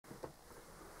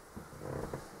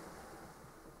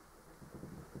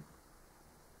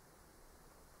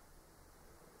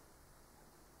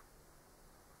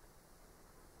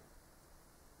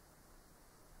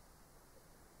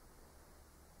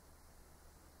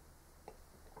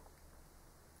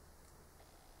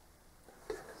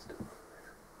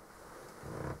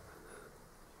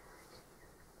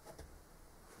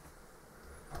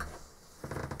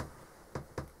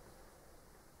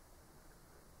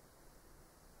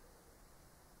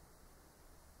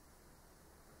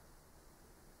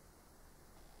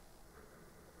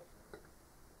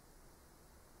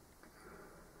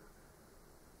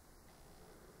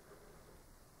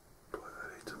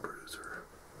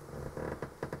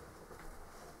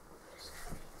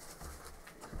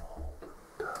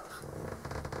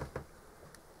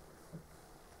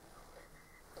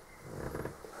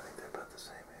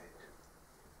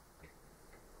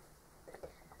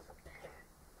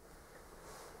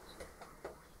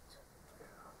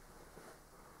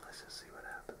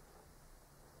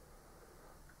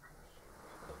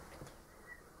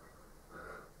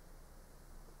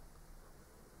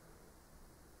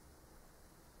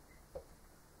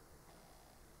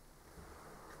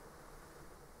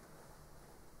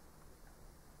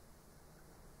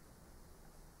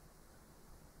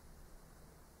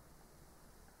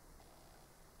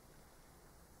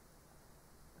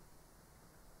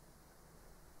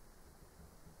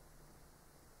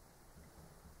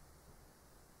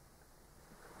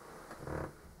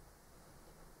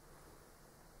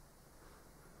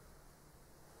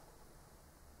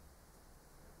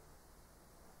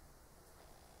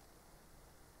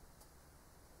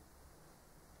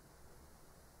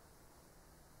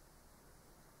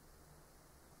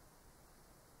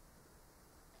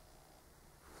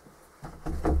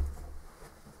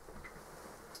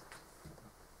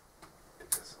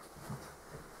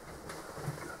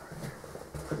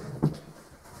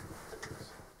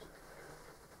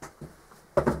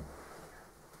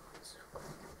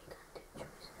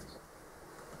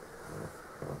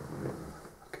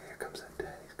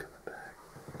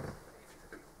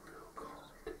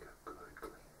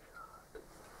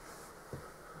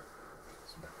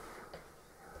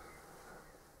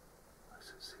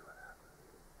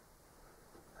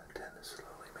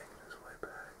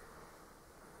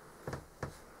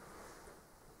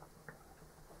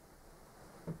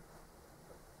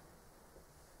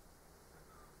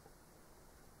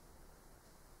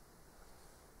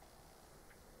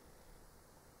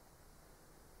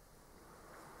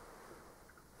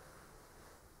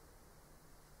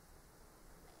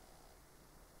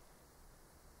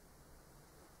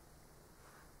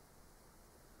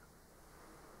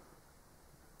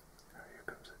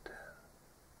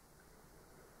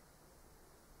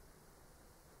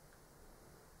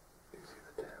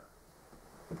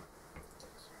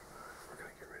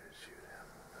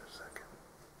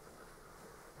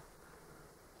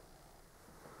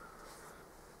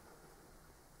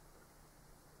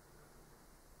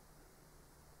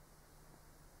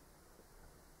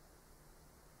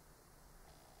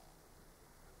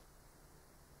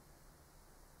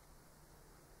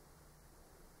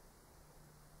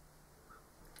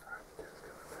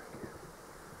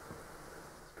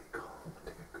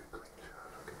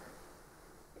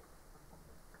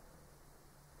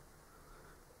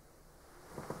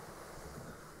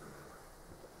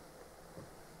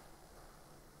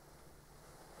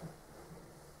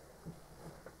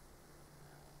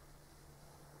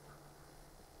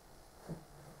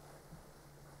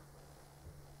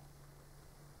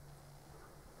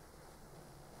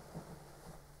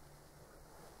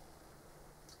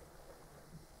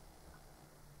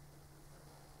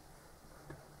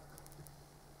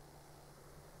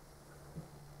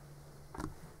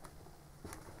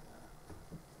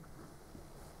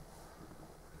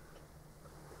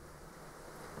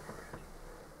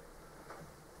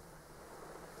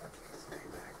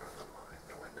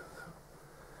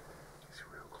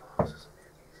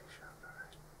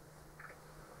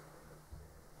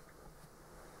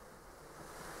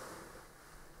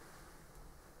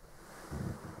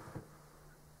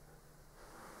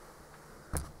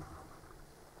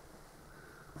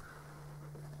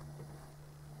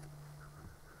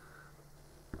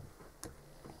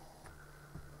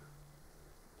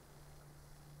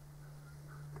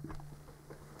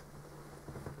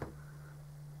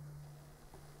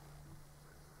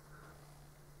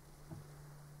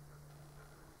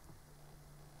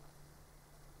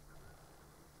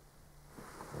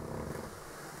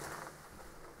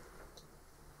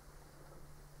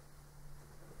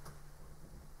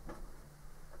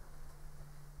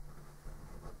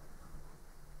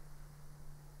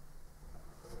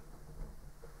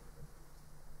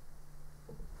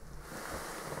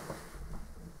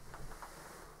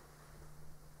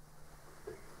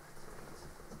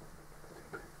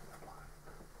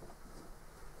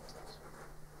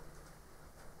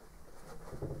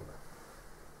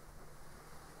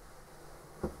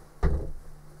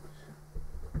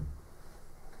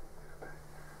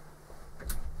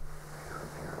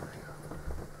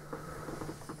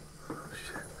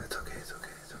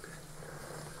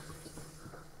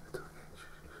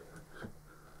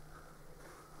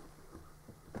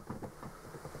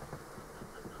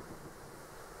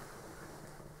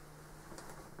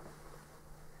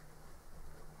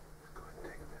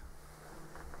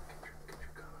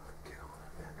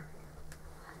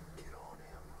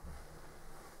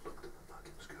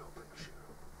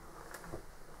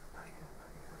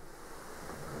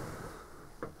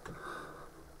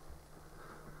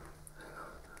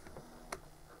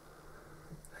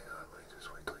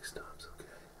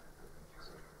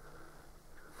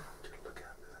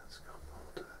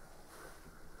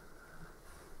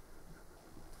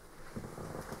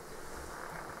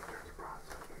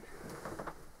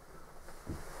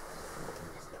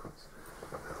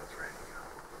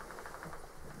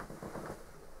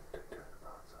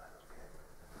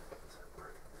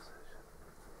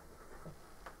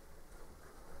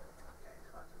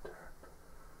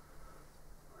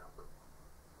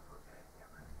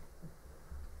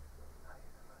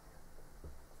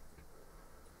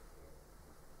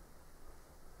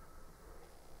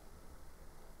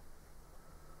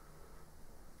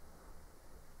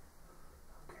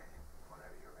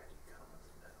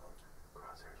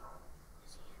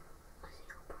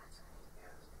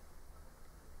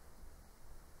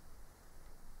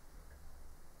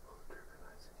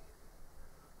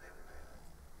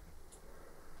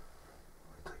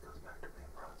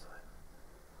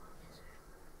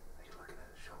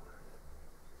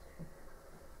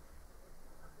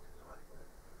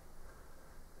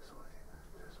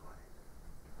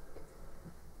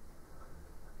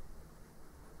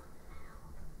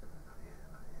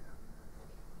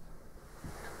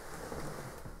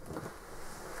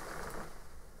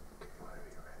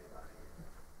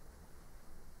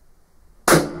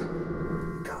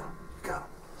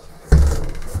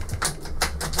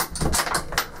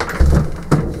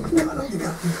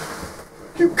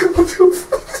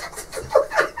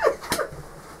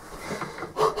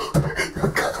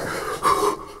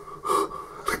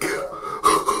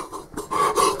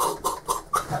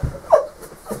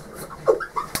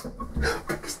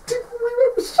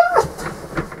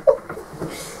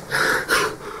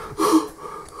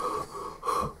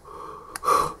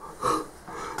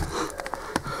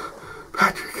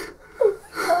Patrick,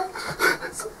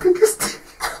 that's the biggest thing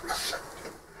you ever shot.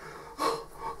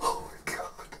 Oh my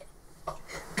God.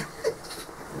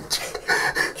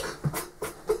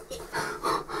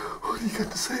 What do you got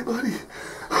to say, buddy?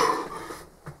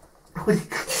 What do you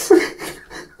got to say?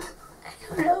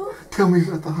 I don't know. Tell me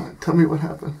about the hunt. Tell me what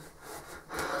happened.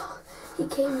 He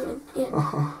came in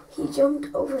and he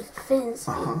jumped over the fence.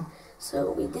 Uh-huh.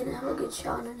 So we didn't have a good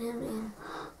shot on him, and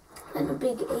then a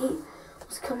big 8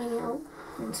 was coming out,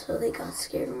 and so they got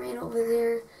scared and ran over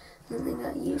there, and then they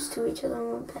got used to each other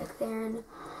and went back there, and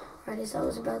right as I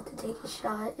was about to take a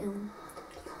shot, and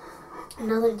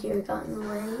another deer got in the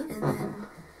way, and then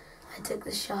I took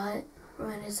the shot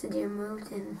right as the deer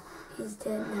moved, and he's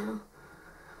dead now.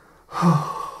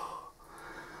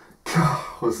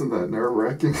 God, wasn't that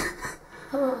nerve-wracking?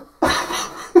 Oh.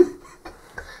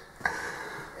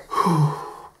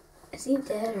 Is he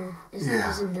dead, or is it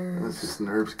just nerves? That's just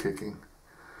nerves kicking.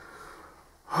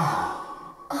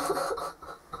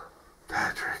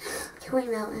 Patrick. Can we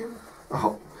mount him?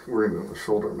 Oh, we're going to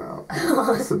shoulder mount.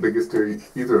 That's the biggest deer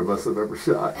either of us have ever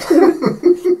shot.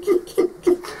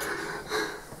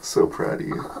 So proud of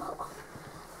you.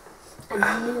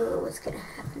 I knew it was going to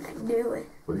happen. I knew it.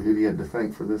 Well, who do you have to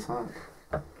thank for this hunt?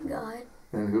 God.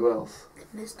 And who else?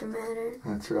 Mr. Mattern.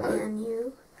 That's right. And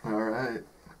you. All right.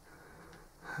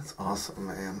 That's awesome,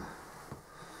 man.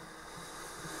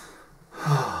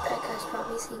 That guy's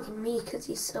probably thinking me because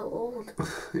he's so old.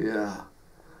 Yeah.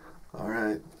 All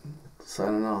right.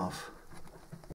 Signing off.